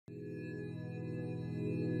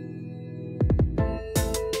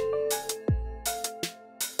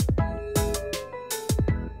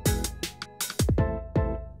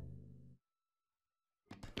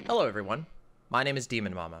Hello everyone, my name is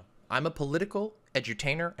DemonMama. I'm a political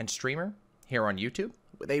edutainer and streamer here on YouTube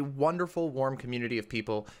with a wonderful, warm community of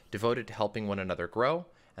people devoted to helping one another grow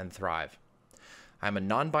and thrive. I'm a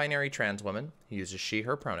non-binary trans woman who uses she,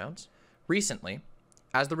 her pronouns. Recently,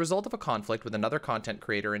 as the result of a conflict with another content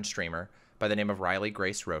creator and streamer by the name of Riley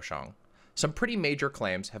Grace Rochong, some pretty major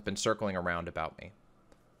claims have been circling around about me.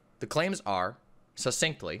 The claims are,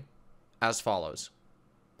 succinctly, as follows.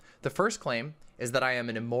 The first claim is that I am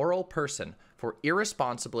an immoral person for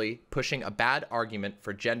irresponsibly pushing a bad argument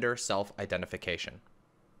for gender self-identification.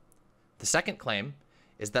 The second claim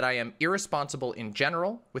is that I am irresponsible in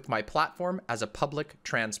general with my platform as a public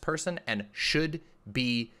trans person and should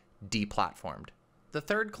be deplatformed. The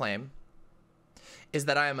third claim is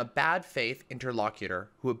that I am a bad faith interlocutor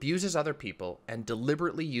who abuses other people and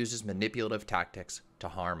deliberately uses manipulative tactics to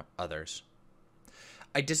harm others.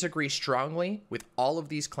 I disagree strongly with all of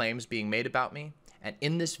these claims being made about me, and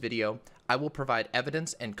in this video, I will provide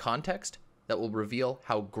evidence and context that will reveal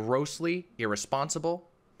how grossly irresponsible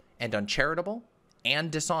and uncharitable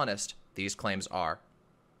and dishonest these claims are.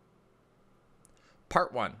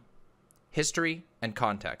 Part 1. History and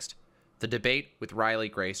Context. The debate with Riley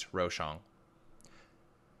Grace Rochong.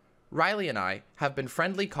 Riley and I have been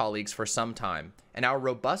friendly colleagues for some time, and our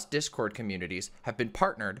robust Discord communities have been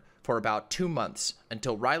partnered for about 2 months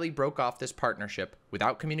until Riley broke off this partnership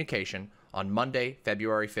without communication on Monday,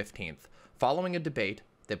 February 15th, following a debate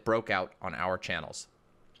that broke out on our channels.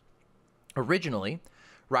 Originally,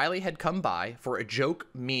 Riley had come by for a joke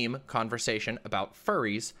meme conversation about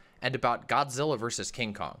furries and about Godzilla vs.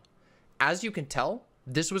 King Kong. As you can tell,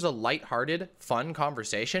 this was a lighthearted, fun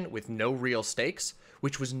conversation with no real stakes,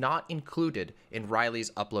 which was not included in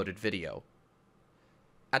Riley's uploaded video.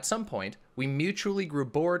 At some point, we mutually grew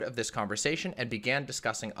bored of this conversation and began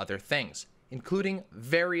discussing other things, including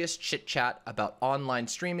various chit-chat about online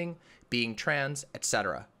streaming, being trans,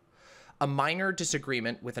 etc. A minor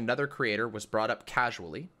disagreement with another creator was brought up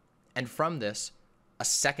casually, and from this, a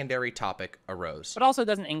secondary topic arose. But also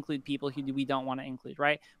doesn't include people who we don't want to include,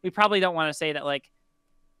 right? We probably don't want to say that, like,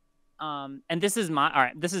 and this is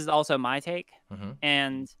this is also my take,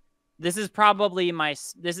 and this is probably my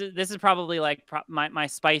my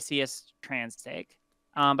spiciest trans take,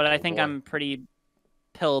 but I think I'm pretty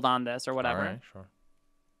pilled on this or whatever. All right, sure.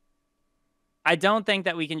 I don't think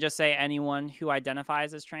that we can just say anyone who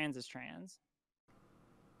identifies as trans is trans.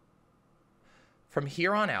 From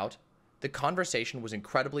here on out, the conversation was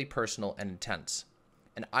incredibly personal and intense,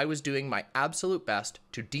 and I was doing my absolute best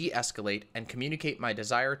to de-escalate and communicate my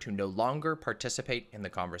desire to no longer participate in the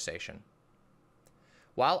conversation.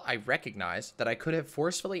 While I recognize that I could have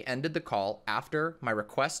forcefully ended the call after my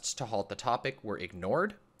requests to halt the topic were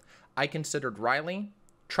ignored, I considered Riley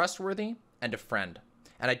trustworthy and a friend,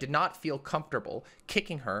 and I did not feel comfortable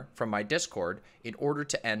kicking her from my Discord in order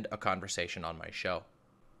to end a conversation on my show.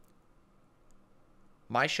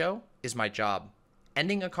 My show is my job.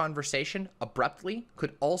 Ending a conversation abruptly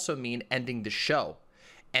could also mean ending the show,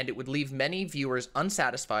 and it would leave many viewers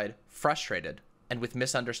unsatisfied, frustrated, and with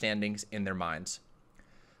misunderstandings in their minds.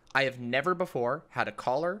 I have never before had a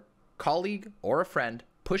caller, colleague, or a friend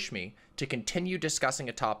push me to continue discussing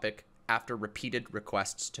a topic after repeated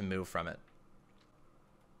requests to move from it.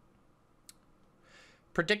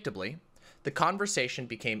 Predictably, the conversation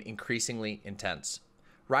became increasingly intense.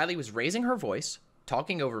 Riley was raising her voice,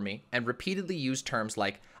 talking over me, and repeatedly used terms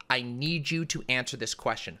like, "I need you to answer this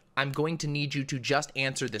question. I'm going to need you to just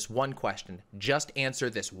answer this one question. Just answer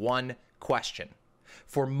this one question."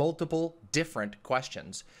 For multiple different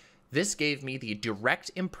questions. This gave me the direct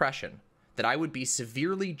impression that I would be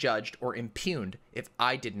severely judged or impugned if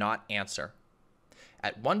I did not answer.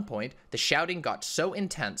 At one point, the shouting got so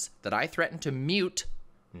intense that I threatened to mute,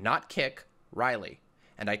 not kick, Riley,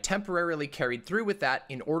 and I temporarily carried through with that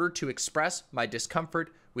in order to express my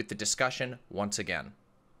discomfort with the discussion once again.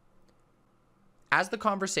 As the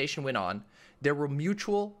conversation went on, there were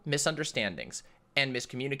mutual misunderstandings and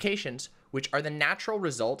miscommunications, which are the natural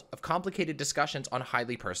result of complicated discussions on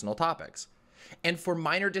highly personal topics. And for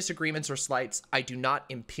minor disagreements or slights, I do not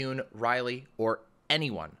impugn Riley or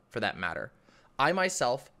anyone for that matter. I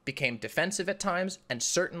myself became defensive at times and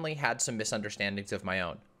certainly had some misunderstandings of my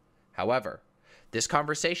own. However, this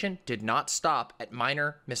conversation did not stop at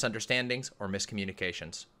minor misunderstandings or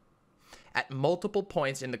miscommunications. At multiple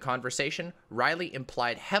points in the conversation, Riley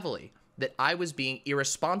implied heavily that I was being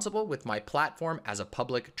irresponsible with my platform as a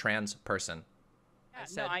public trans person.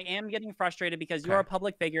 No, I am getting frustrated because you're a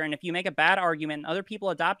public figure, and if you make a bad argument and other people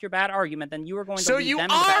adopt your bad argument, then you are going to So leave you them in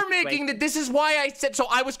the are bad making situation. that. This is why I said. So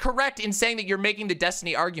I was correct in saying that you're making the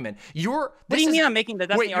destiny argument. What do you mean I'm making the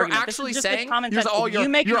destiny argument? You're actually saying you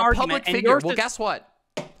make an you're a argument public and figure. Well, guess what?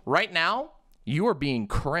 Right now, you are being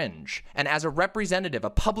cringe, and as a representative, a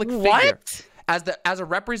public figure, as a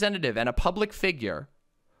representative and a public figure,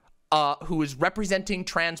 who is representing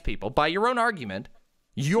trans people by your own argument,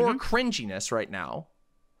 your cringiness right now.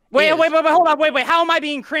 Wait, hold on, wait. How am I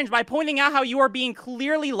being cringe? By pointing out how you are being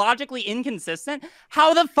clearly logically inconsistent?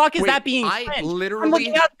 How the fuck is that being cringe? I'm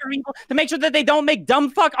looking out for people to make sure that they don't make dumb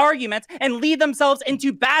fuck arguments and lead themselves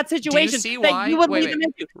into bad situations that you would lead them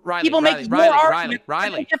into. People make more arguments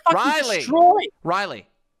and they get fucking destroyed. Riley,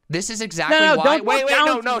 this is exactly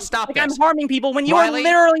why. No, stop this. I'm harming people when you are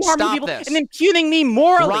literally harming people and impugning me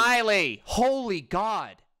morally. Riley, holy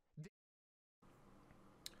God.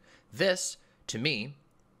 This, to me,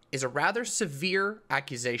 is a rather severe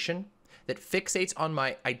accusation that fixates on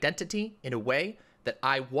my identity in a way that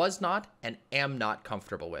I was not and am not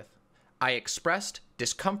comfortable with. I expressed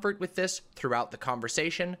discomfort with this throughout the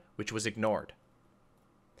conversation, which was ignored.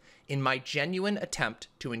 In my genuine attempt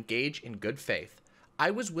to engage in good faith,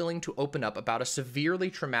 I was willing to open up about a severely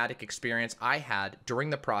traumatic experience I had during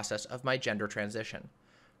the process of my gender transition.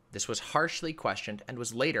 This was harshly questioned and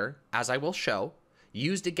was later, as I will show,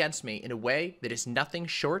 used against me in a way that is nothing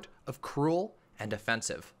short of cruel and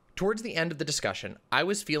offensive. Towards the end of the discussion, I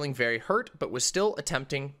was feeling very hurt, but was still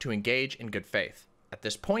attempting to engage in good faith. At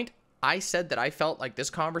this point, I said that I felt like this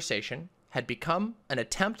conversation had become an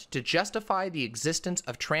attempt to justify the existence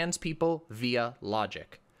of trans people via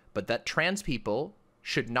logic, but that trans people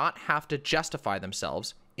should not have to justify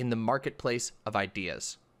themselves in the marketplace of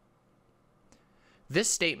ideas. This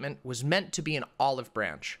statement was meant to be an olive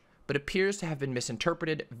branch, but appears to have been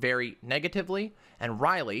misinterpreted very negatively, and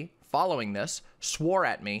Riley, following this, swore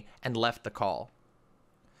at me and left the call.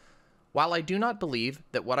 While I do not believe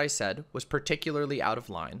that what I said was particularly out of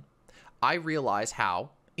line, I realize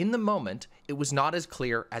how, in the moment, it was not as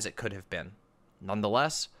clear as it could have been.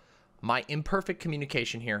 Nonetheless, my imperfect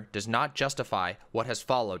communication here does not justify what has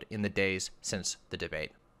followed in the days since the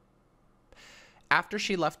debate. After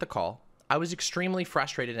she left the call, I was extremely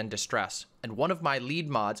frustrated and distressed, and one of my lead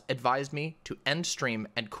mods advised me to end stream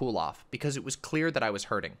and cool off because it was clear that I was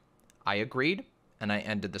hurting. I agreed, and I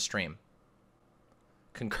ended the stream.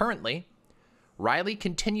 Concurrently, Riley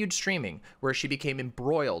continued streaming, where she became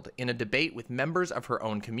embroiled in a debate with members of her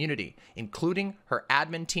own community, including her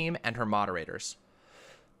admin team and her moderators.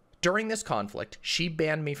 During this conflict, she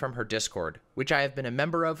banned me from her Discord, which I have been a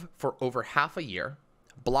member of for over half a year,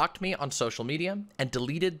 blocked me on social media, and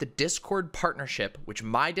deleted the Discord partnership which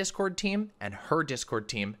my Discord team and her Discord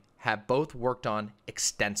team have both worked on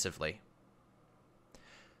extensively.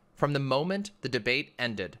 From the moment the debate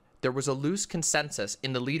ended, there was a loose consensus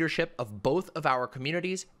in the leadership of both of our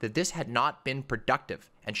communities that this had not been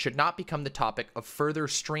productive and should not become the topic of further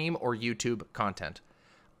stream or YouTube content.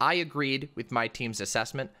 I agreed with my team's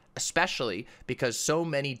assessment, especially because so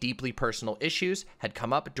many deeply personal issues had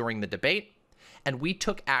come up during the debate, and we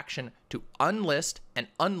took action to unlist and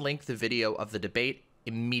unlink the video of the debate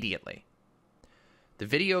immediately. The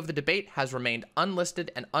video of the debate has remained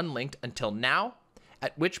unlisted and unlinked until now,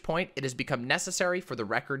 at which point it has become necessary for the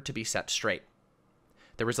record to be set straight.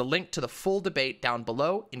 There is a link to the full debate down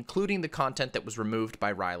below, including the content that was removed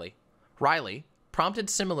by Riley. Riley, prompted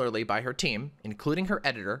similarly by her team, including her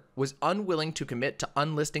editor, was unwilling to commit to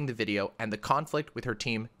unlisting the video, and the conflict with her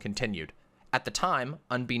team continued. At the time,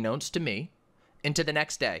 unbeknownst to me, into the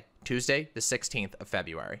next day, Tuesday, the 16th of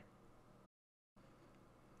February.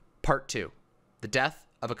 Part 2. The death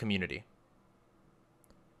of a community.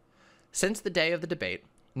 Since the day of the debate,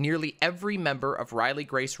 nearly every member of Riley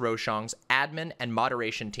Grace Rochong's admin and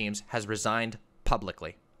moderation teams has resigned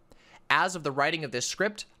publicly. As of the writing of this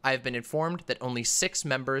script, I have been informed that only 6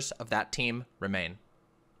 members of that team remain.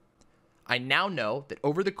 I now know that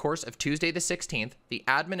over the course of Tuesday the 16th, the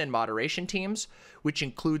admin and moderation teams, which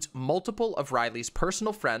includes multiple of Riley's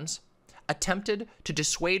personal friends, attempted to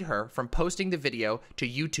dissuade her from posting the video to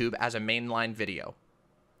YouTube as a mainline video.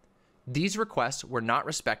 These requests were not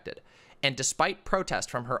respected, and despite protest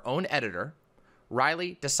from her own editor,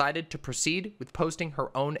 Riley decided to proceed with posting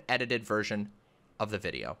her own edited version of the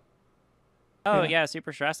video. Oh, yeah,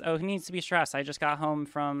 super stressed. Oh, who needs to be stressed? I just got home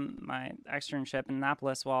from my externship in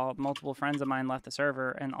Annapolis while multiple friends of mine left the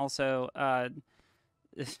server. And also, I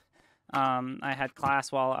had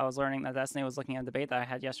class while I was learning that Destiny was looking at a debate that I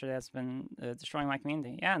had yesterday that's been destroying my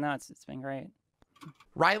community. Yeah, no, it's been great.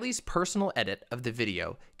 Riley's personal edit of the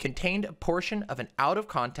video contained a portion of an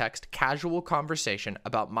out-of-context casual conversation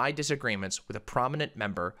about my disagreements with a prominent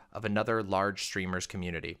member of another large streamer's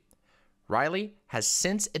community. Riley has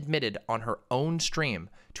since admitted on her own stream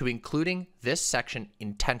to including this section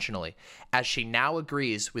intentionally, as she now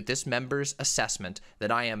agrees with this member's assessment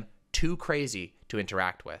that I am too crazy to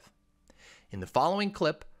interact with. In the following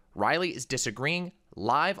clip, Riley is disagreeing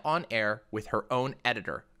live on air with her own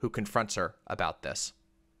editor, who confronts her about this.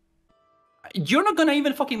 You're not gonna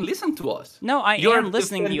even fucking listen to us. No, You're am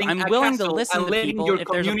listening to you. I'm willing to listen to people your if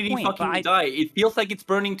there's a community point, fucking die. It feels like it's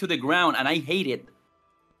burning to the ground, and I hate it.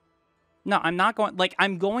 No, I'm not going. Like,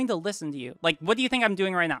 I'm going to listen to you. Like, what do you think I'm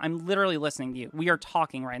doing right now? I'm literally listening to you. We are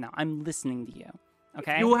talking right now. I'm listening to you.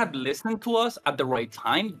 Okay? If you had listened to us at the right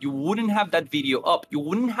time, you wouldn't have that video up. You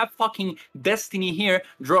wouldn't have fucking Destiny here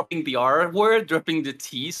dropping the R word, dropping the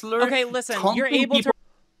T slur. Okay, listen. You're able to.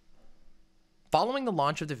 Following the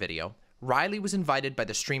launch of the video, Riley was invited by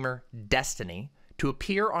the streamer Destiny to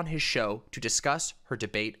appear on his show to discuss her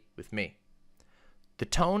debate with me. The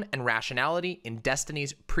tone and rationality in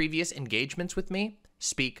Destiny's previous engagements with me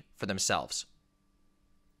speak for themselves.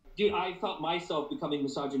 Dude, I felt myself becoming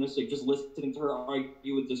misogynistic just listening to her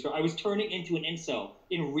argue with this girl. I was turning into an incel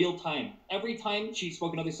in real time. Every time she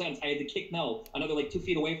spoke another sentence, I had to kick Mel another like 2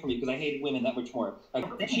 feet away from me because I hated women that much more.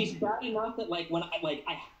 She's bad enough that when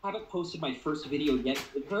I haven't posted my first video yet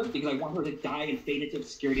with her because I want her to die and fade into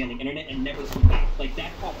obscurity on the internet and never come back. Like,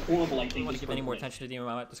 that's how horrible I think. I don't want to give any more attention to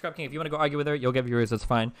DemonMama. The Scrub King, if you want to go argue with her, you'll give yours. That's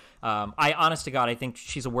fine. I, honest to God, I think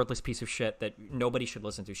she's a worthless piece of shit that nobody should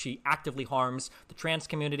listen to. She actively harms the trans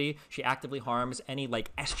community. She actively harms any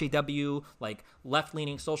like SJW, like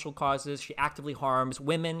left-leaning social causes. She actively harms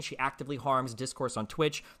women. She actively harms discourse on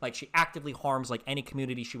Twitch. Like, she actively harms like any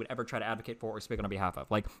community she would ever try to advocate for or speak on behalf of.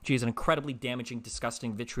 Like, she is an incredibly damaging,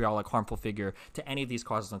 disgusting, vitriolic, harmful figure to any of these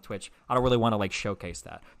causes on Twitch. I don't really want to like showcase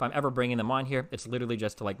that. If I'm ever bringing them on here, it's literally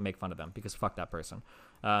just to like make fun of them because fuck that person.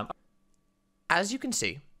 As you can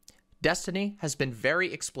see, Destiny has been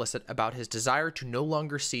very explicit about his desire to no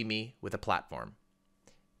longer see me with a platform.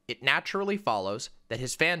 It naturally follows that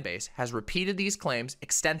his fan base has repeated these claims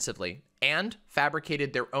extensively and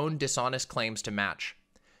fabricated their own dishonest claims to match.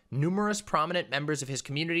 Numerous prominent members of his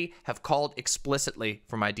community have called explicitly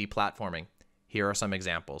for my deplatforming. Here are some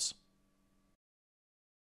examples.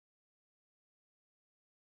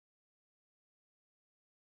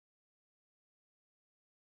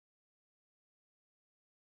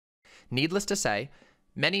 Needless to say,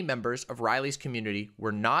 many members of Riley's community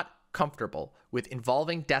were not comfortable with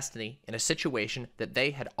involving Destiny in a situation that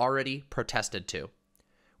they had already protested to.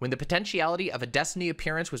 When the potentiality of a Destiny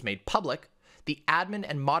appearance was made public, the admin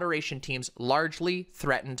and moderation teams largely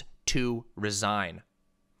threatened to resign.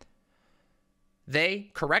 They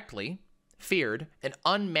correctly feared an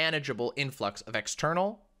unmanageable influx of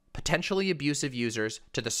external, potentially abusive users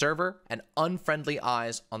to the server and unfriendly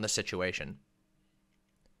eyes on the situation.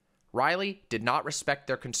 Riley did not respect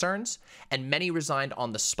their concerns, and many resigned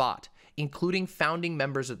on the spot, including founding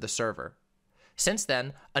members of the server. Since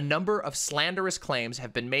then, a number of slanderous claims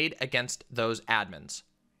have been made against those admins.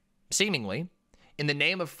 Seemingly, in the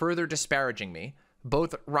name of further disparaging me,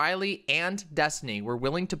 both Riley and Destiny were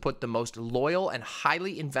willing to put the most loyal and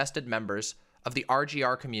highly invested members of the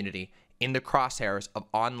RGR community in the crosshairs of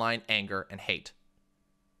online anger and hate.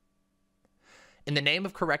 In the name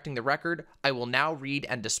of correcting the record, I will now read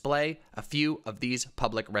and display a few of these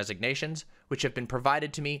public resignations, which have been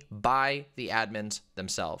provided to me by the admins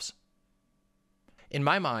themselves. In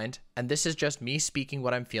my mind, and this is just me speaking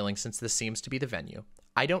what I'm feeling since this seems to be the venue,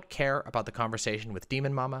 I don't care about the conversation with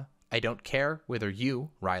DemonMama. I don't care whether you,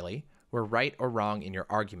 Riley, were right or wrong in your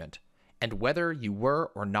argument, and whether you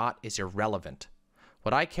were or not is irrelevant.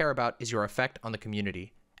 What I care about is your effect on the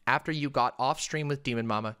community. After you got off stream with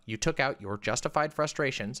DemonMama, you took out your justified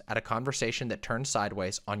frustrations at a conversation that turned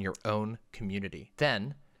sideways on your own community.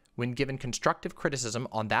 Then, when given constructive criticism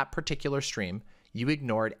on that particular stream, you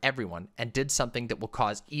ignored everyone and did something that will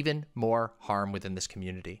cause even more harm within this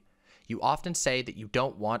community. You often say that you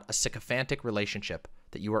don't want a sycophantic relationship,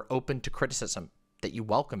 that you are open to criticism, that you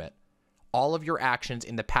welcome it. All of your actions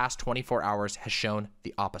in the past 24 hours has shown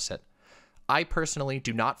the opposite. I personally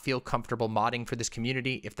do not feel comfortable modding for this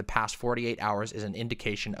community if the past 48 hours is an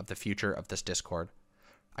indication of the future of this Discord.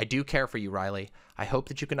 I do care for you, Riley. I hope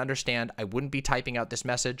that you can understand I wouldn't be typing out this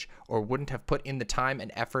message or wouldn't have put in the time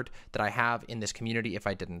and effort that I have in this community if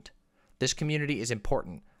I didn't. This community is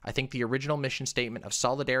important. I think the original mission statement of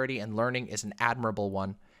solidarity and learning is an admirable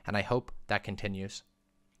one, and I hope that continues.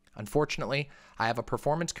 Unfortunately, I have a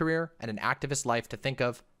performance career and an activist life to think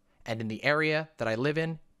of, and in the area that I live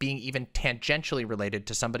in, being even tangentially related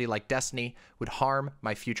to somebody like Destiny would harm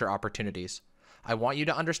my future opportunities. I want you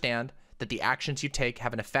to understand that the actions you take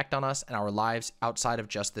have an effect on us and our lives outside of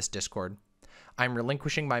just this Discord. I'm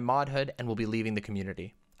relinquishing my modhood and will be leaving the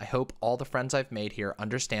community. I hope all the friends I've made here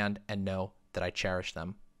understand and know that I cherish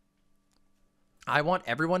them. I want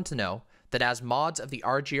everyone to know that as mods of the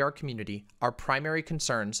RGR community, our primary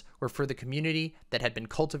concerns were for the community that had been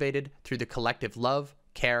cultivated through the collective love,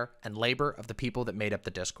 care, and labor of the people that made up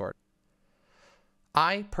the Discord.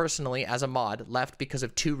 I, personally, as a mod, left because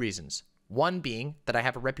of 2 reasons. One being that I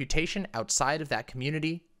have a reputation outside of that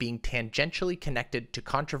community, being tangentially connected to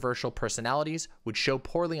controversial personalities would show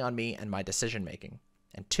poorly on me and my decision-making.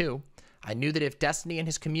 And 2, I knew that if Destiny and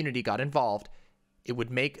his community got involved, it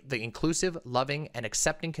would make the inclusive, loving, and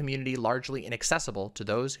accepting community largely inaccessible to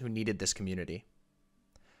those who needed this community.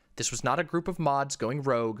 This was not a group of mods going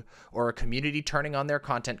rogue or a community turning on their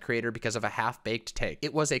content creator because of a half-baked take.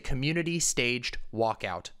 It was a community-staged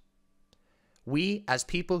walkout. We, as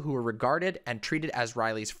people who were regarded and treated as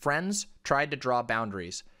Riley's friends, tried to draw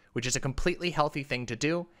boundaries, which is a completely healthy thing to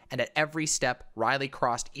do, and at every step, Riley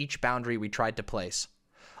crossed each boundary we tried to place.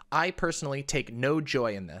 I personally take no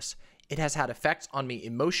joy in this. It has had effects on me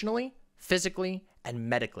emotionally, physically, and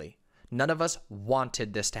medically. None of us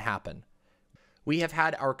wanted this to happen. We have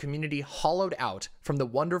had our community hollowed out from the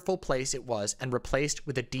wonderful place it was and replaced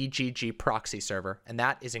with a DGG proxy server, and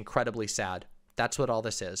that is incredibly sad. That's what all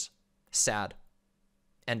this is. Sad.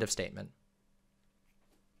 End of statement.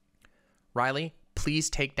 Riley, please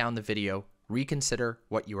take down the video. Reconsider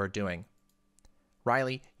what you are doing.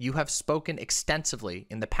 Riley, you have spoken extensively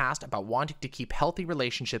in the past about wanting to keep healthy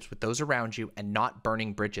relationships with those around you and not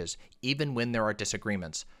burning bridges, even when there are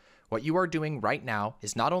disagreements. What you are doing right now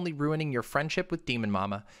is not only ruining your friendship with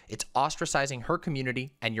DemonMama, it's ostracizing her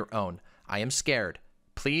community and your own. I am scared.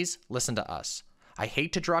 Please listen to us. I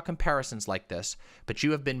hate to draw comparisons like this, but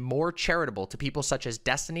you have been more charitable to people such as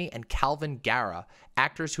Destiny and Calvin Gara,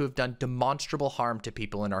 actors who have done demonstrable harm to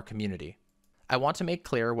people in our community. I want to make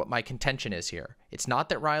clear what my contention is here. It's not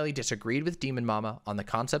that Riley disagreed with DemonMama on the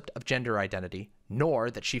concept of gender identity, nor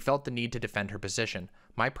that she felt the need to defend her position.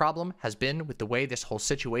 My problem has been with the way this whole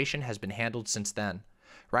situation has been handled since then.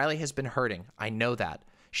 Riley has been hurting, I know that.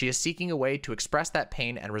 She is seeking a way to express that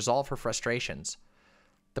pain and resolve her frustrations.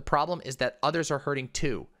 The problem is that others are hurting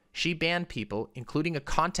too. She banned people, including a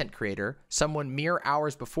content creator, someone mere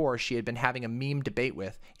hours before she had been having a meme debate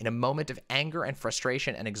with, in a moment of anger and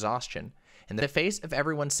frustration and exhaustion. In the face of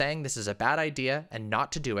everyone saying this is a bad idea and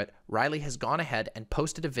not to do it, Riley has gone ahead and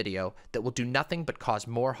posted a video that will do nothing but cause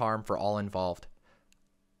more harm for all involved.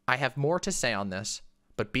 I have more to say on this,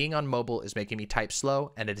 but being on mobile is making me type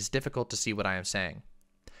slow and it is difficult to see what I am saying.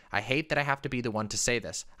 I hate that I have to be the one to say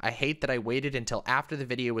this. I hate that I waited until after the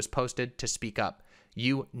video was posted to speak up.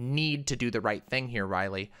 You need to do the right thing here,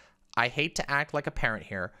 Riley. I hate to act like a parent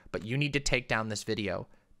here, but you need to take down this video.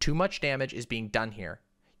 Too much damage is being done here.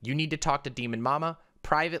 You need to talk to DemonMama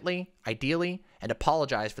privately, ideally, and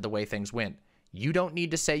apologize for the way things went. You don't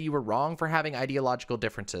need to say you were wrong for having ideological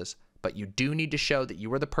differences, but you do need to show that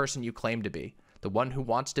you are the person you claim to be, the one who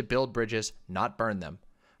wants to build bridges, not burn them.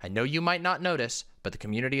 I know you might not notice, but the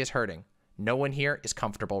community is hurting. No one here is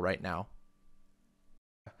comfortable right now.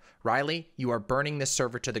 Riley, you are burning this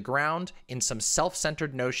server to the ground in some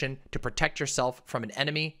self-centered notion to protect yourself from an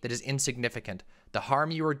enemy that is insignificant. The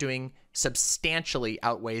harm you are doing substantially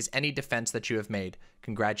outweighs any defense that you have made.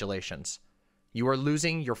 Congratulations. You are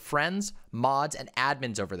losing your friends, mods, and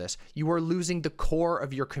admins over this. You are losing the core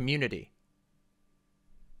of your community.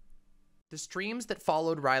 The streams that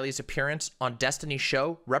followed Riley's appearance on Destiny's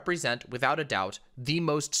show represent, without a doubt, the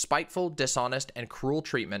most spiteful, dishonest, and cruel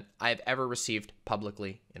treatment I have ever received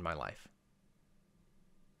publicly in my life.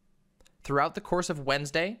 Throughout the course of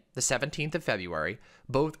Wednesday, the 17th of February,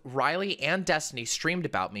 both Riley and Destiny streamed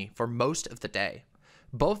about me for most of the day.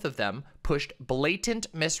 Both of them pushed blatant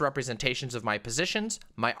misrepresentations of my positions,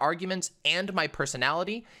 my arguments, and my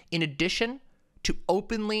personality, in addition to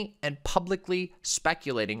openly and publicly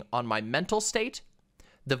speculating on my mental state,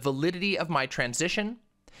 the validity of my transition,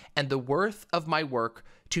 and the worth of my work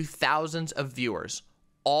to thousands of viewers,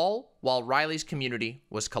 all while Riley's community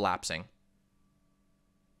was collapsing.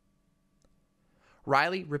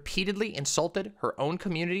 Riley repeatedly insulted her own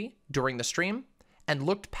community during the stream and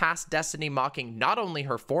looked past Destiny, mocking not only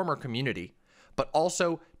her former community, but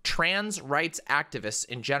also trans rights activists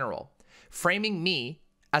in general, framing me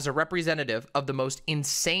as a representative of the most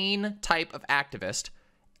insane type of activist,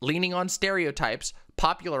 leaning on stereotypes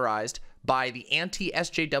popularized by the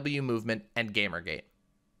anti-SJW movement and Gamergate.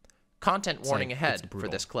 Content warning ahead for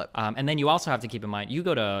this clip. And then you also have to keep in mind, you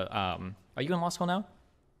go to, are you in law school now?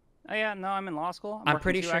 Oh yeah, no, I'm in law school. I'm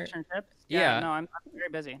pretty sure. Yeah, no, I'm very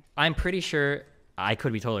busy. I'm pretty sure. I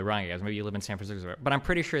could be totally wrong, guys. Maybe you live in San Francisco, but I'm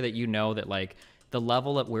pretty sure that you know that like the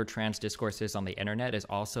level at where trans discourse is on the internet is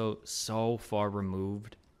also so far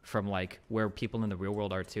removed from like where people in the real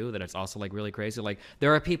world are too, that it's also like really crazy. Like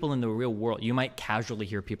there are people in the real world, you might casually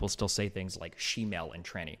hear people still say things like she-male and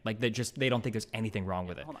tranny. Like they don't think there's anything wrong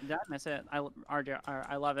with it. Hold on, did I miss it?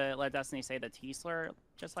 I love it. Let Destiny say the T slur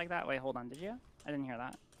just like that. Wait, hold on, did you? I didn't hear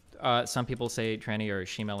that. Some people say tranny or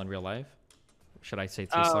she-male in real life. Should I say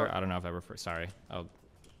T slur? I don't know if I refer. Sorry.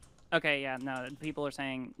 Okay, yeah, no, people are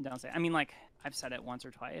saying don't say. I mean, like I've said it once or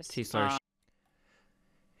twice. T slur.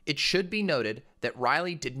 It should be noted that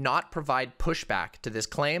Riley did not provide pushback to this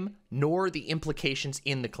claim, nor the implications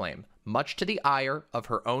in the claim, much to the ire of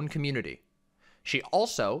her own community. She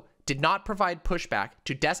also did not provide pushback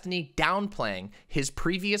to Destiny downplaying his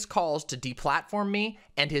previous calls to deplatform me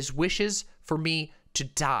and his wishes for me to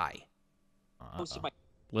die.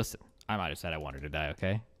 Listen, I might have said I wanted to die,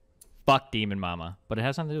 okay? Fuck DemonMama. But it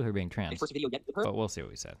has something to do with her being trans. First video yet with her? But we'll see what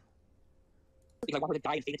we said. Because I want her to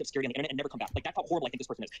die and fade into obscurity on the internet and never come back. Like, that's how horrible I think this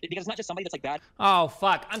person is. Because it's not just somebody that's like bad. Oh,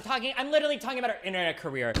 fuck. I'm literally talking about her internet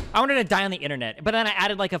career. I wanted to die on the internet, but then I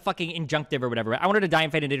added like a fucking injunctive or whatever. I wanted to die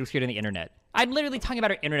and fade into obscurity on the internet. I'm literally talking about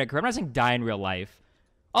her internet career. I'm not saying die in real life.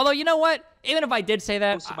 Although, you know what? Even if I did say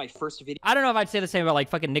that, My first video I don't know if I'd say the same about like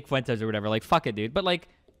fucking Nick Fuentes or whatever. Like, fuck it, dude. But like,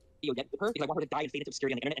 yet with her, because I want her to die and fade into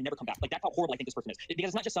obscurity on the internet and never come back. Like, that's how horrible I think this person is. Because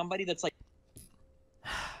it's not just somebody that's like...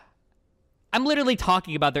 I'm literally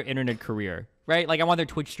talking about their internet career, right? Like, I want their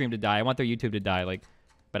Twitch stream to die. I want their YouTube to die. Like,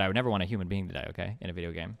 but I would never want a human being to die, okay? In a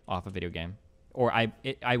video game, off a video game. Or I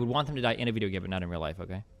would want them to die in a video game, but not in real life,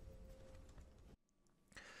 okay?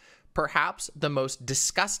 Perhaps the most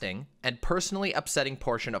disgusting and personally upsetting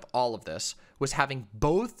portion of all of this was having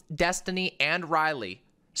both Destiny and Riley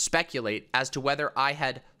speculate as to whether I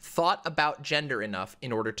had thought about gender enough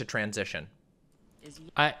in order to transition.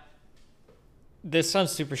 This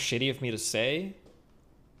sounds super shitty of me to say,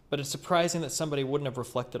 but it's surprising that somebody wouldn't have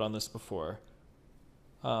reflected on this before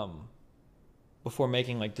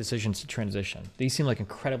making like decisions to transition. These seem like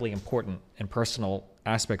incredibly important and personal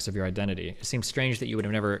aspects of your identity. It seems strange that you would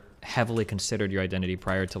have never heavily considered your identity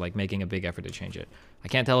prior to like making a big effort to change it. I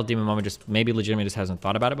can't tell if DemonMama just maybe legitimately just hasn't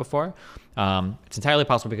thought about it before. It's entirely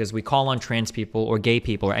possible because we call on trans people or gay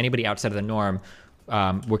people or anybody outside of the norm.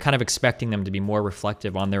 We're kind of expecting them to be more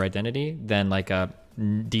reflective on their identity than like a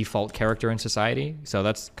default character in society. So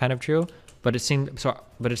that's kind of true. But it seems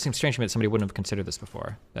strange to me that somebody wouldn't have considered this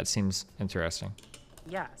before. That seems interesting.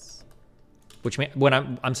 Yes. What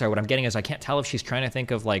I'm getting is I can't tell if she's trying to think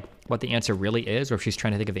of like what the answer really is, or if she's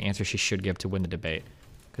trying to think of the answer she should give to win the debate.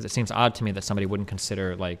 Because it seems odd to me that somebody wouldn't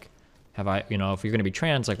consider like, have I, you know, if you're going to be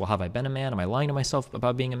trans, like, well, have I been a man? Am I lying to myself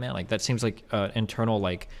about being a man? Like that seems like an internal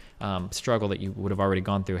like struggle that you would have already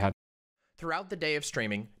gone through. Throughout the day of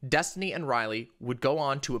streaming, Destiny and Riley would go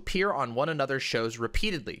on to appear on one another's shows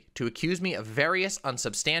repeatedly to accuse me of various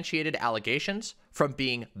unsubstantiated allegations, from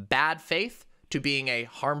being bad faith to being a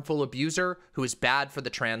harmful abuser who is bad for the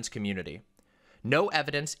trans community. No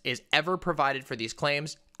evidence is ever provided for these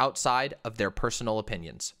claims outside of their personal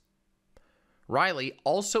opinions. Riley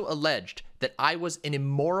also alleged that I was an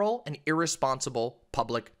immoral and irresponsible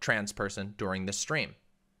public trans person during this stream.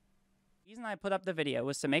 The reason I put up the video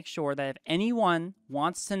was to make sure that if anyone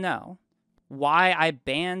wants to know why I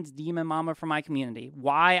banned DemonMama from my community,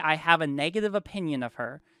 why I have a negative opinion of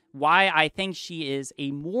her, why I think she is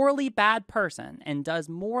a morally bad person and does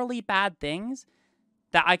morally bad things,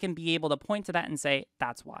 that I can be able to point to that and say,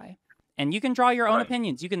 that's why. And you can draw your own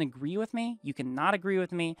opinions. You can agree with me, you can not agree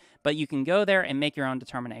with me, but you can go there and make your own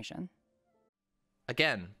determination.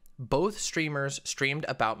 Again, both streamers streamed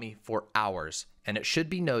about me for hours, and it should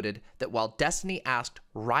be noted that while Destiny asked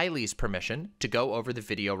Riley's permission to go over the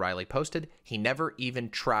video Riley posted, he never even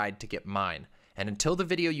tried to get mine. And until the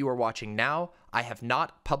video you are watching now, I have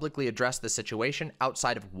not publicly addressed the situation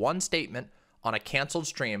outside of one statement on a canceled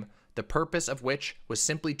stream, the purpose of which was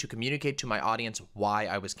simply to communicate to my audience why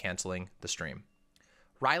I was canceling the stream.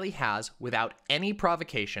 Riley has, without any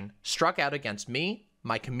provocation, struck out against me,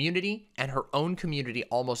 my community, and her own community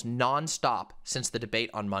almost non-stop since the debate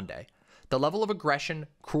on Monday. The level of aggression,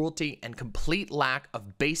 cruelty, and complete lack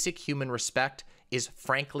of basic human respect is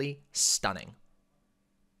frankly stunning.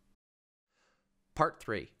 Part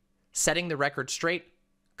 3. Setting the record straight,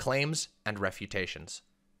 claims and refutations.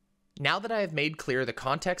 Now that I have made clear the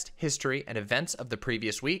context, history, and events of the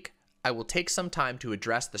previous week, I will take some time to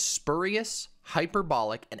address the spurious,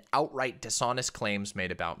 hyperbolic, and outright dishonest claims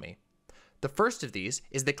made about me. The first of these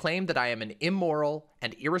is the claim that I am an immoral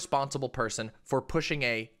and irresponsible person for pushing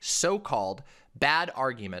a so-called bad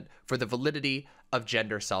argument for the validity of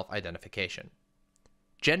gender self-identification.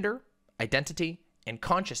 Gender, identity, and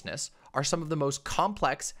consciousness are some of the most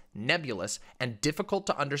complex, nebulous, and difficult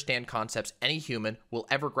to understand concepts any human will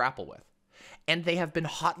ever grapple with. And they have been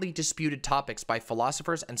hotly disputed topics by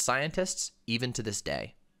philosophers and scientists even to this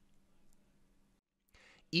day.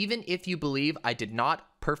 Even if you believe I did not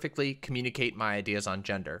perfectly communicate my ideas on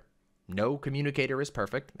gender, no communicator is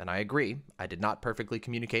perfect, and I agree, I did not perfectly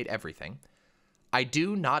communicate everything, I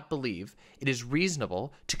do not believe it is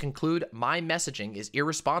reasonable to conclude my messaging is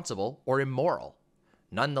irresponsible or immoral.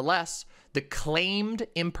 Nonetheless, the claimed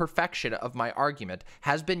imperfection of my argument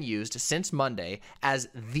has been used since Monday as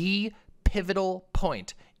the pivotal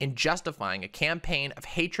point in justifying a campaign of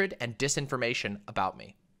hatred and disinformation about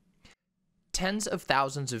me. Tens of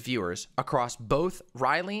thousands of viewers across both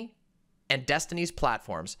Riley and Destiny's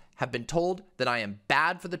platforms have been told that I am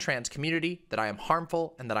bad for the trans community, that I am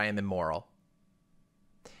harmful, and that I am immoral.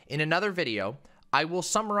 In another video, I will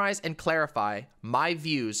summarize and clarify my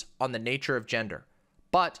views on the nature of gender,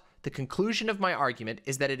 but the conclusion of my argument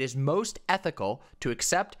is that it is most ethical to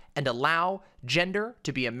accept and allow gender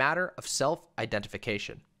to be a matter of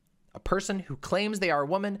self-identification. A person who claims they are a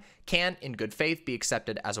woman can, in good faith, be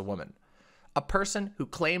accepted as a woman. A person who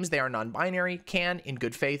claims they are non-binary can, in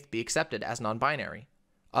good faith, be accepted as non-binary.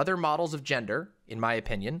 Other models of gender, in my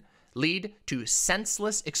opinion, lead to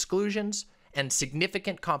senseless exclusions and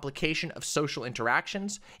significant complication of social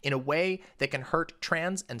interactions in a way that can hurt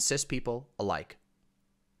trans and cis people alike.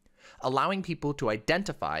 Allowing people to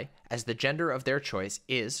identify as the gender of their choice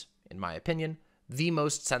is, in my opinion, the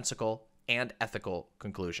most sensible and ethical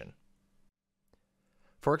conclusion.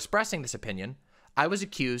 For expressing this opinion, I was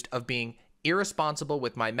accused of being irresponsible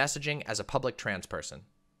with my messaging as a public trans person.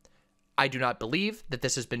 I do not believe that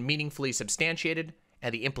this has been meaningfully substantiated,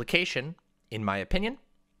 and the implication, in my opinion,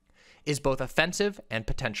 is both offensive and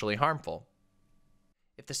potentially harmful.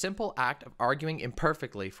 If the simple act of arguing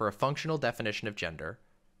imperfectly for a functional definition of gender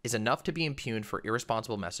is enough to be impugned for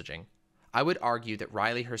irresponsible messaging, I would argue that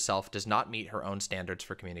Riley herself does not meet her own standards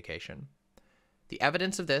for communication. The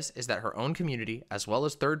evidence of this is that her own community, as well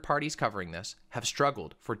as third parties covering this, have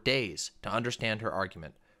struggled for days to understand her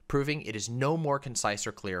argument, proving it is no more concise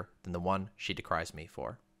or clear than the one she decries me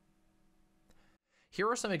for. Here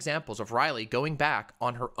are some examples of Riley going back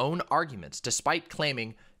on her own arguments despite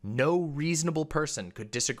claiming no reasonable person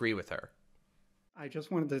could disagree with her. I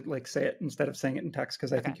just wanted to say it instead of saying it in text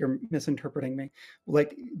because I think you're misinterpreting me.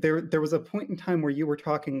 There was a point in time where you were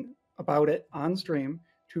talking about it on stream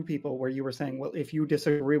to people where you were saying, well, if you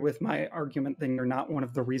disagree with my argument, then you're not one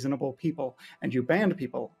of the reasonable people, and you banned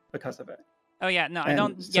people because of it. Oh yeah, no, and I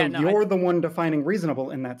don't. So yeah, no, you're the one defining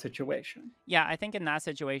reasonable in that situation. Yeah, I think in that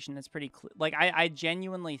situation, it's pretty clear. I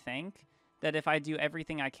genuinely think that if I do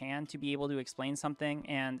everything I can to be able to explain something,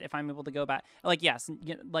 and if I'm able to go back, yes,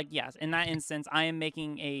 in that instance, I am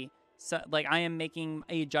making a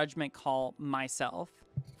judgment call myself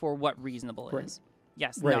for what reasonable is.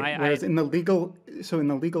 Yes. Right. No, Whereas in the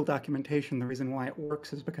legal documentation, the reason why it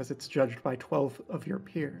works is because it's judged by 12 of your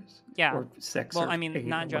peers. Yeah. Or 6. Well, or I mean, 8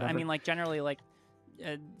 not. or I mean, generally,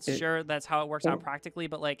 sure, that's how it works out practically,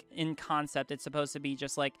 but in concept, it's supposed to be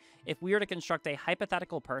just if we were to construct a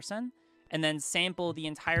hypothetical person and then sample the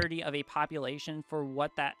entirety of a population for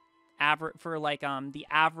what that the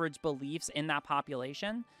average beliefs in that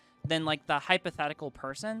population, then the hypothetical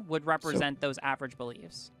person would represent those average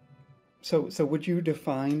beliefs. So would you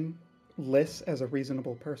define Liz as a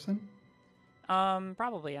reasonable person?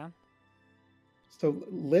 Probably, yeah. So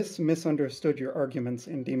Liz misunderstood your arguments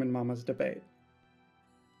in DemonMama's debate.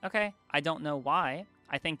 Okay, I don't know why.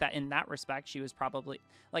 I think that in that respect, she was probably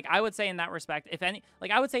I would say in that respect,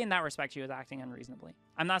 I would say in that respect, she was acting unreasonably.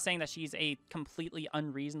 I'm not saying that she's a completely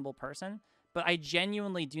unreasonable person, but I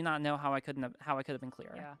genuinely do not know how I could have been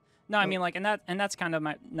clearer. Yeah. No, I mean, and that's kind of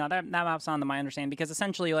that maps onto my understanding, because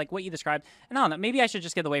essentially, what you described, and I don't know, maybe I should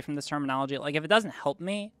just get away from this terminology. If it doesn't help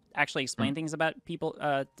me actually explain things about people,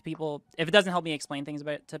 if it doesn't help me explain things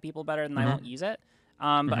to people better, then I won't use it.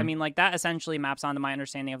 But I mean, that essentially maps onto my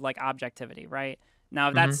understanding of objectivity, right? Now,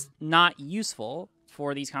 if that's not useful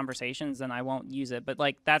for these conversations, then I won't use it. But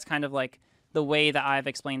that's kind of the way that I've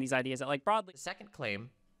explained these ideas. That broadly, the second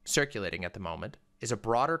claim circulating at the moment is a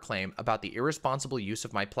broader claim about the irresponsible use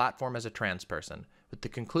of my platform as a trans person, with the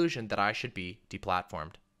conclusion that I should be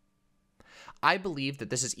deplatformed. I believe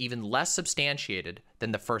that this is even less substantiated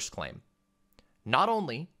than the first claim. Not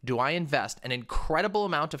only do I invest an incredible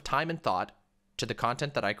amount of time and thought to the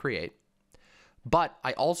content that I create, but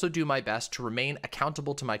I also do my best to remain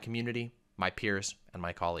accountable to my community, my peers, and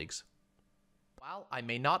my colleagues. While I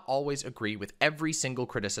may not always agree with every single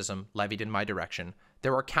criticism levied in my direction,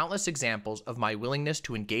 there are countless examples of my willingness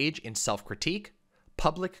to engage in self-critique,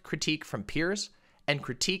 public critique from peers, and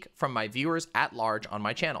critique from my viewers at large on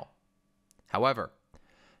my channel. However,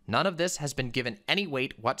 none of this has been given any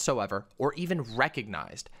weight whatsoever or even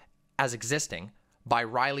recognized as existing by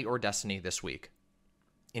Riley or Destiny this week.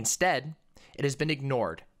 Instead, it has been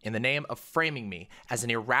ignored in the name of framing me as an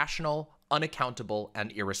irrational, unaccountable,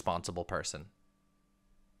 and irresponsible person.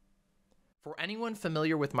 For anyone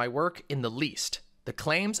familiar with my work in the least, the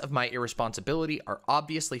claims of my irresponsibility are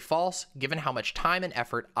obviously false given how much time and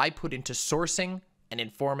effort I put into sourcing and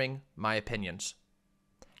informing my opinions.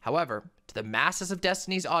 However, to the masses of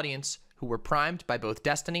Destiny's audience who were primed by both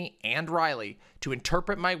Destiny and Riley to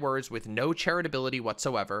interpret my words with no charitability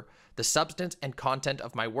whatsoever, the substance and content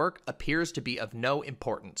of my work appears to be of no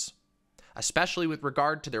importance, especially with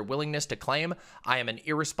regard to their willingness to claim I am an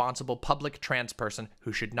irresponsible public trans person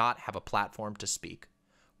who should not have a platform to speak.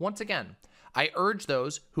 Once again, I urge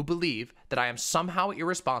those who believe that I am somehow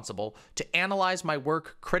irresponsible to analyze my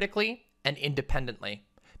work critically and independently,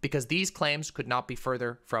 because these claims could not be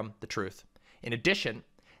further from the truth. In addition,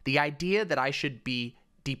 the idea that I should be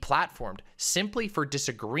deplatformed simply for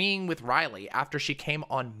disagreeing with Riley after she came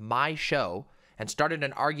on my show and started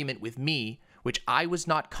an argument with me which I was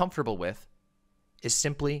not comfortable with is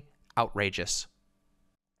simply outrageous.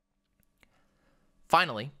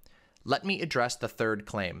 Finally, let me address the third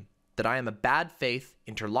claim, that I am a bad faith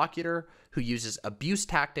interlocutor who uses abuse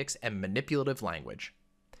tactics and manipulative language.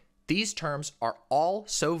 These terms are all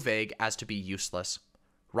so vague as to be useless.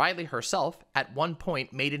 Riley herself, at one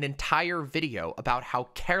point, made an entire video about how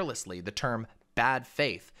carelessly the term bad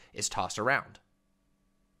faith is tossed around.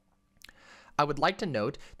 I would like to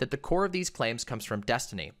note that the core of these claims comes from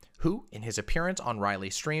Destiny, who, in his appearance on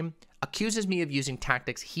Riley's stream, accuses me of using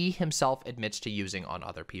tactics he himself admits to using on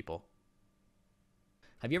other people.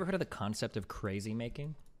 Have you ever heard of the concept of crazy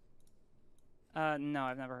making? No,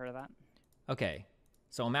 I've never heard of that. Okay.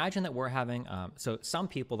 So imagine that we're having, so some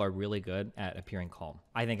people are really good at appearing calm.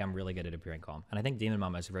 I think I'm really good at appearing calm. And I think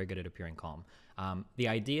DemonMama is very good at appearing calm. The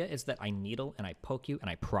idea is that I needle and I poke you and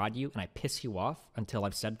I prod you and I piss you off until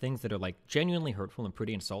I've said things that are like genuinely hurtful and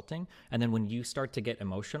pretty insulting. And then when you start to get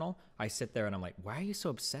emotional, I sit there and I'm like, why are you so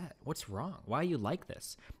upset? What's wrong? Why are you like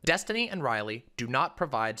this? Destiny and Riley do not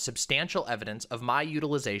provide substantial evidence of my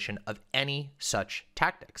utilization of any such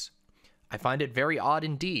tactics. I find it very odd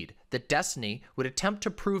indeed that Destiny would attempt to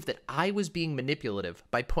prove that I was being manipulative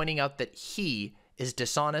by pointing out that he is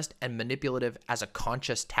dishonest and manipulative as a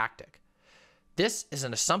conscious tactic. This is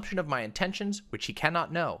an assumption of my intentions which he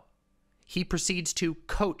cannot know. He proceeds to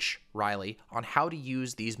coach Riley on how to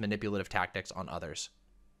use these manipulative tactics on others.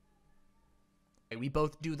 We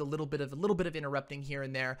both do the little bit of interrupting here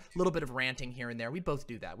and there, a little bit of ranting here and there. We both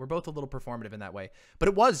do that. We're both a little performative in that way. But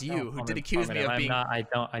it was you who did accuse me of being... I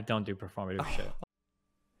don't do performative shit.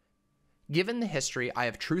 Given the history I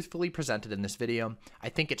have truthfully presented in this video, I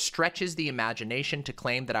think it stretches the imagination to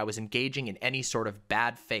claim that I was engaging in any sort of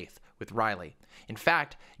bad faith with Riley. In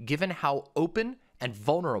fact, given how open and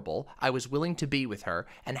vulnerable I was willing to be with her,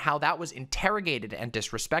 and how that was interrogated and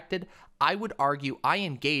disrespected, I would argue I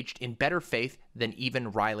engaged in better faith than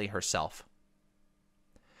even Riley herself.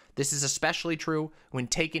 This is especially true when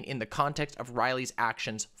taken in the context of Riley's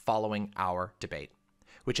actions following our debate,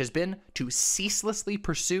 which has been to ceaselessly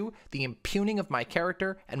pursue the impugning of my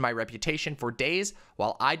character and my reputation for days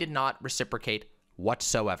while I did not reciprocate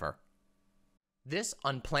whatsoever. This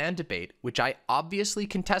unplanned debate, which I obviously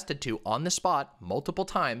contested to on the spot multiple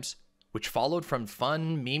times, which followed from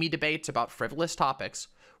fun, memey debates about frivolous topics,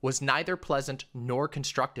 was neither pleasant nor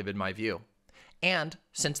constructive in my view. And,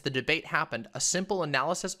 since the debate happened, a simple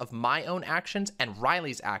analysis of my own actions and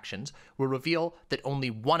Riley's actions will reveal that only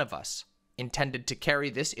one of us intended to carry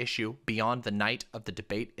this issue beyond the night of the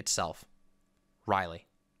debate itself. Riley.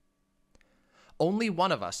 Only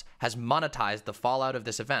one of us has monetized the fallout of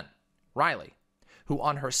this event. Riley, who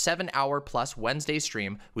on her 7-hour-plus Wednesday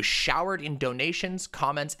stream was showered in donations,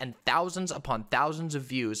 comments, and thousands upon thousands of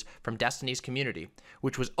views from Destiny's community,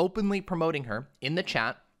 which was openly promoting her in the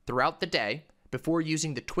chat throughout the day before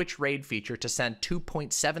using the Twitch raid feature to send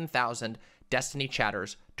 2.7 thousand Destiny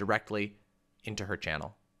chatters directly into her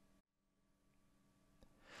channel.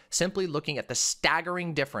 Simply looking at the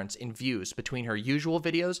staggering difference in views between her usual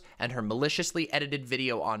videos and her maliciously edited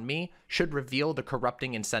video on me should reveal the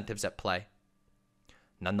corrupting incentives at play.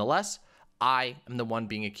 Nonetheless, I am the one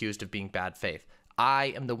being accused of being bad faith.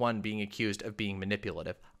 I am the one being accused of being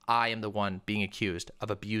manipulative. I am the one being accused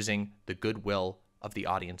of abusing the goodwill of the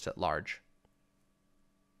audience at large.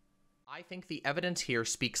 I think the evidence here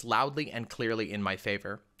speaks loudly and clearly in my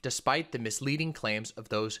favor, despite the misleading claims of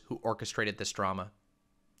those who orchestrated this drama.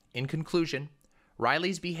 In conclusion,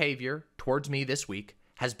 Riley's behavior towards me this week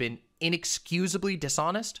has been inexcusably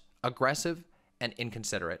dishonest, aggressive, and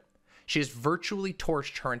inconsiderate. She has virtually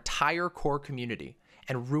torched her entire core community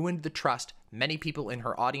and ruined the trust many people in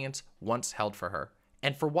her audience once held for her.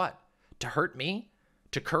 And for what? To hurt me?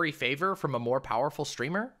 To curry favor from a more powerful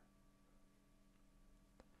streamer?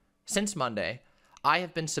 Since Monday, I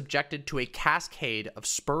have been subjected to a cascade of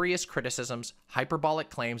spurious criticisms, hyperbolic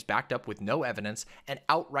claims backed up with no evidence, and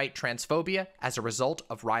outright transphobia as a result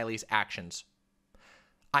of Riley's actions.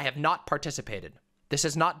 I have not participated. This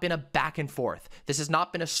has not been a back and forth. This has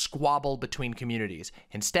not been a squabble between communities.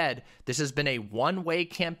 Instead, this has been a one-way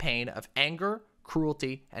campaign of anger,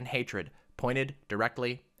 cruelty, and hatred pointed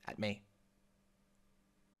directly at me.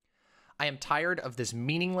 I am tired of this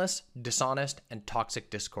meaningless, dishonest, and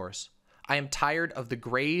toxic discourse. I am tired of the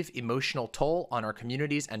grave emotional toll on our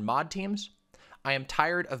communities and mod teams. I am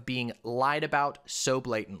tired of being lied about so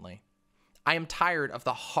blatantly. I am tired of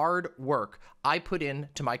the hard work I put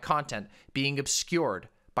into my content being obscured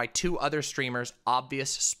by two other streamers'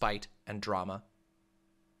 obvious spite and drama.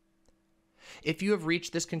 If you have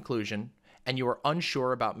reached this conclusion and you are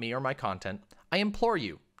unsure about me or my content, I implore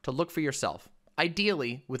you to look for yourself.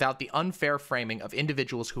 Ideally, without the unfair framing of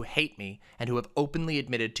individuals who hate me and who have openly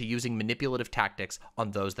admitted to using manipulative tactics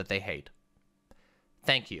on those that they hate.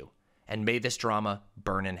 Thank you, and may this drama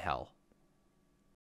burn in hell.